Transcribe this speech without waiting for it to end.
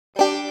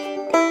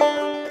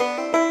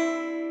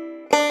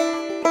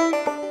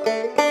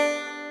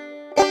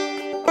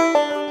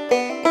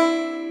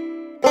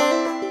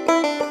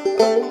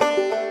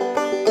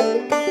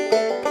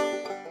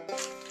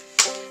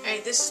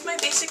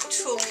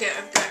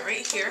got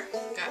right here.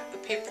 Got the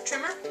paper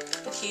trimmer,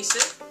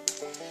 adhesive,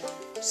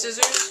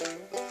 scissors,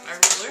 my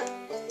ruler,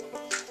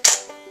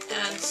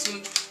 and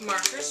some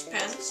markers,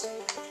 pens.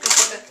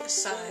 Put that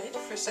aside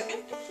for a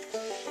second.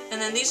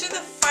 And then these are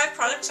the 5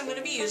 products I'm going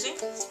to be using.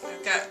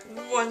 I've got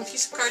 1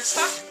 piece of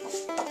cardstock,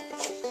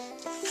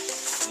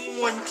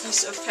 1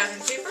 piece of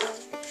pattern paper,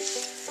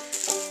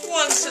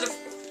 1 set of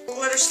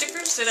letter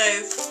stickers that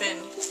I've been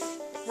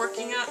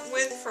working out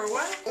with for a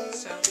while,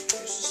 so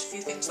there's just a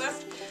few things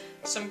left.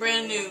 Some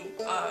brand new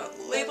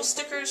label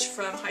stickers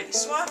from Heidi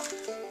Swap.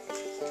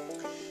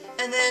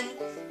 And then,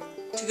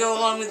 to go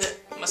along with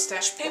it,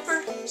 mustache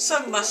paper,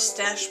 some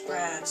mustache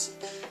brads.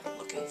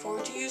 Looking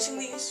forward to using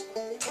these.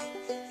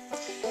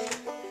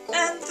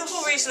 And the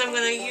whole reason I'm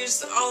going to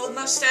use all the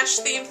mustache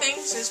themed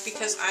things is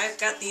because I've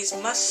got these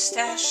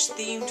mustache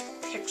themed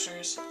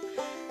pictures.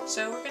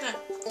 So we're going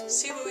to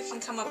see what we can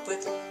come up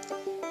with.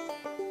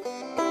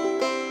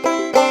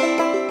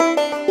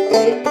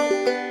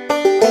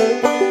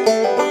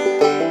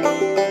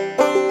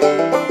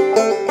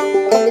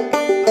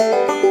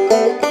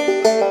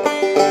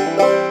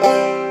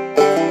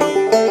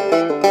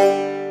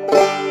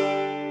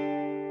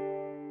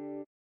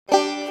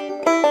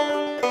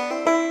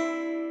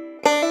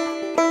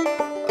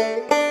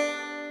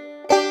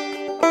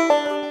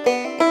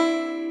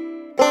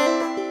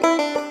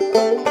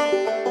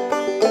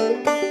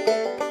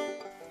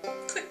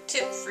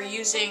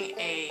 Using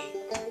a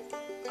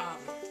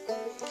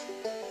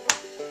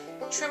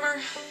trimmer,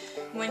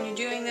 when you're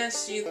doing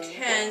this, you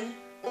can,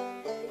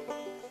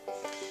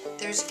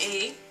 there's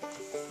a,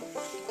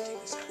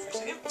 take this out for a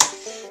second,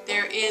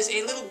 there is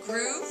a little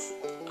groove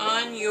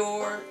on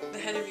the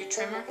head of your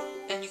trimmer,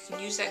 and you can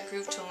use that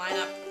groove to line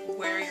up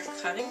where you're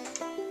cutting.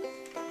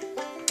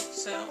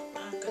 So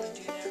I'm going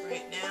to do that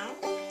right now.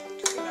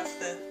 Cut off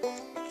the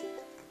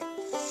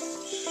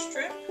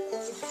strip,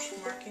 just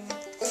marking.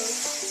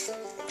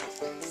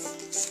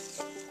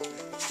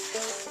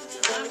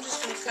 I'm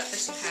just going to cut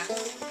this in half.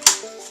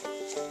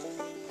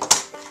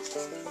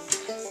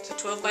 It's a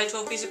 12 by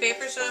 12 piece of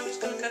paper, so I'm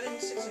just going to cut it in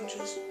 6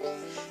 inches.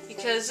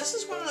 Because this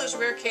is one of those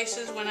rare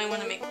cases when I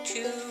want to make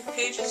 2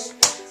 pages.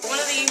 One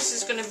of these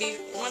is going to be,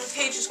 one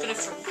page is going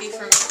to be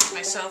for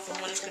myself and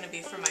one is going to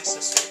be for my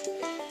sister.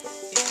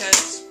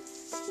 Because,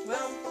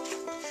 well,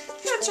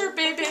 that's our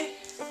baby.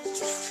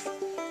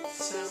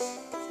 So,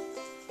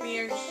 we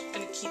are just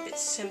going to keep it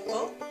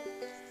simple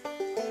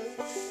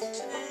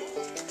today.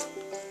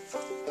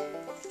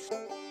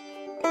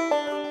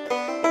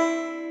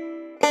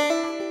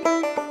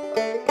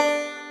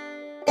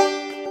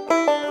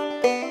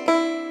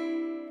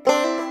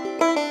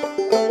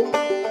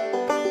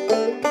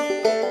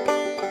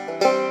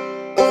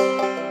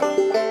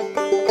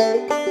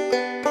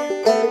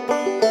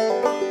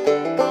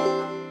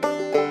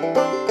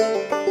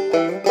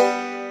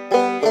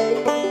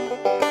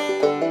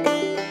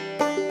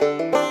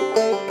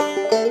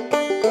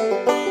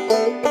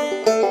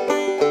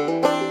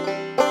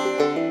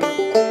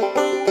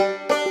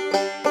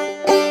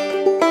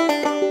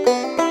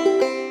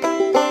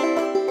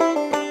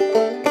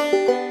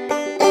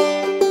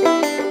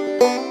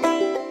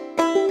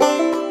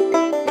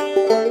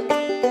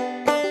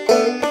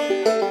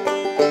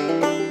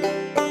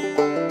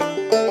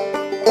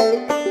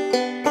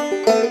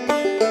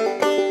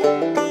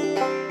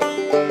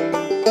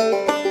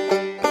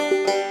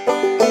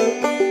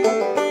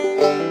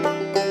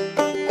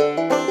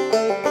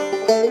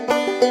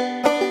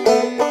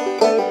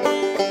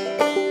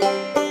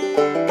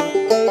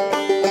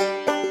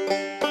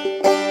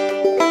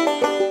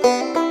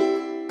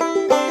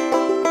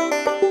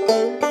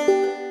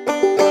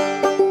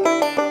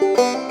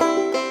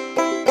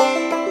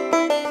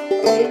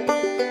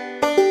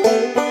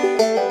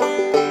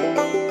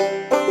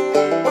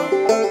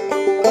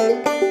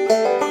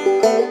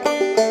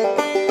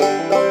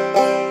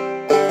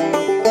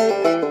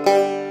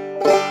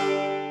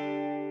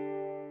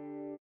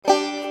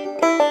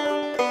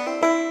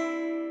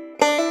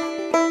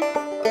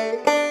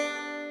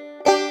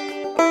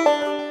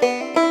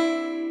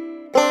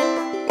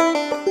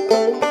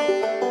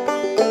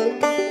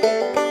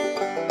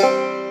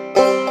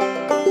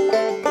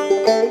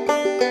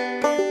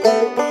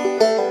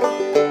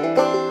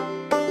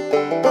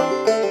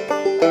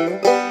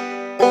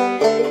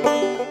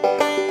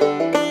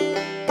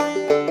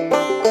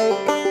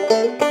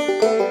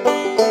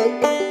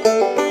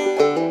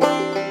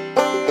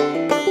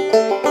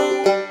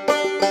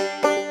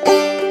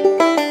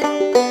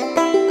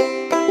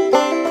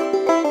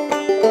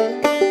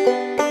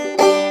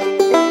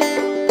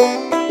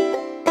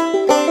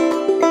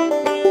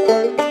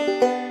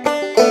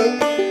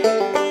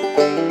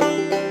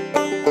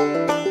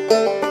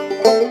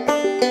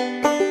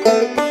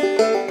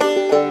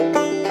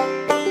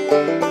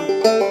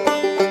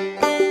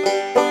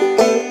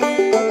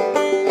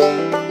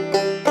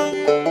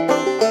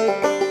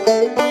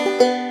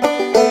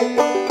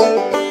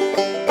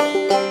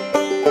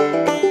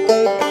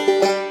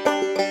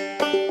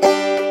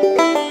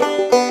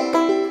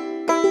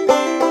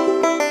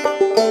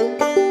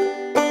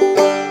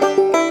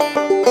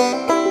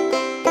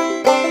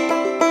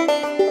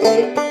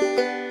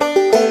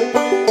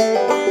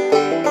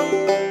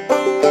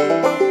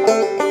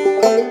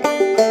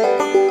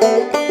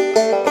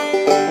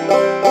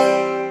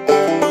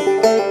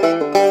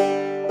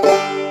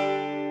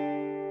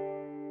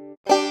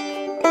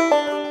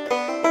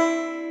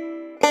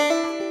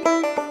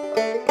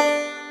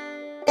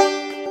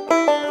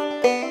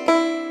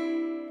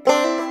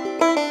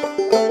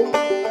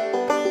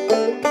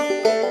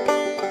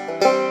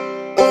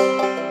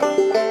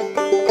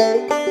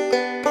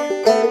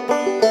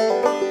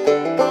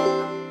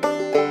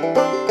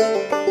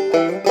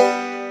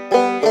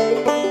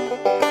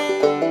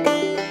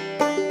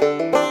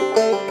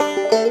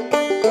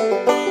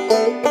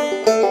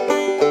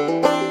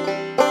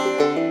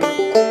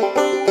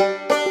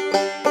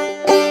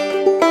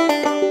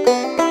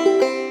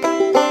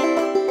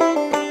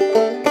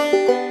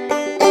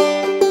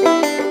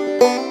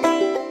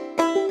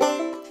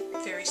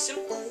 Very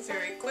simple,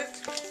 very quick,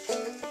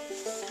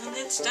 and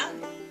it's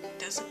done.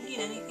 Doesn't need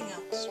anything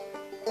else.